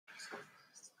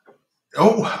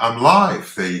Oh, I'm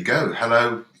live. There you go.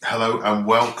 Hello, and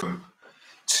welcome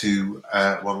to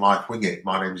One Life Wing It.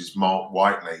 My name is Mark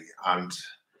Whiteley, and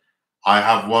I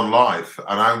have one life,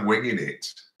 and I'm winging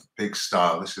it, big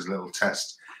style. This is a little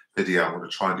test video. I'm going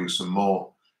to try and do some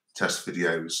more test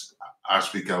videos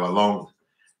as we go along.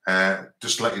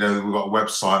 Just to let you know, we've got a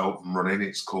website up and running.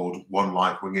 It's called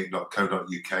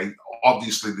onelifewingit.co.uk.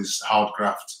 Obviously, there's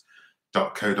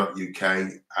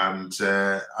hardgraft.co.uk, and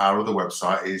our other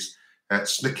website is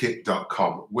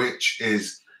snicket.com, which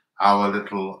is our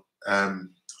little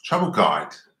travel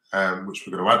guide, which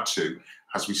we're going to add to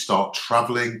as we start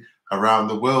traveling around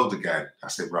the world again. I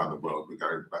say around the world, we're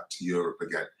going back to Europe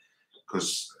again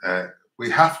because we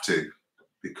have to,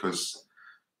 because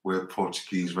we're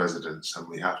Portuguese residents and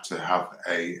we have to have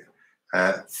a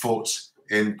foot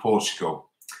in Portugal.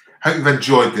 Hope you've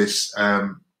enjoyed this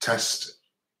test.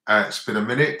 It's been a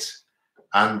minute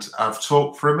and I've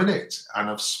talked for a minute and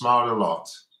I've smiled a lot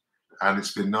and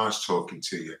it's been nice talking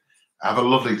to you. Have a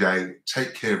lovely day.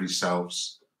 Take care of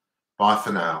yourselves. Bye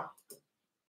for now.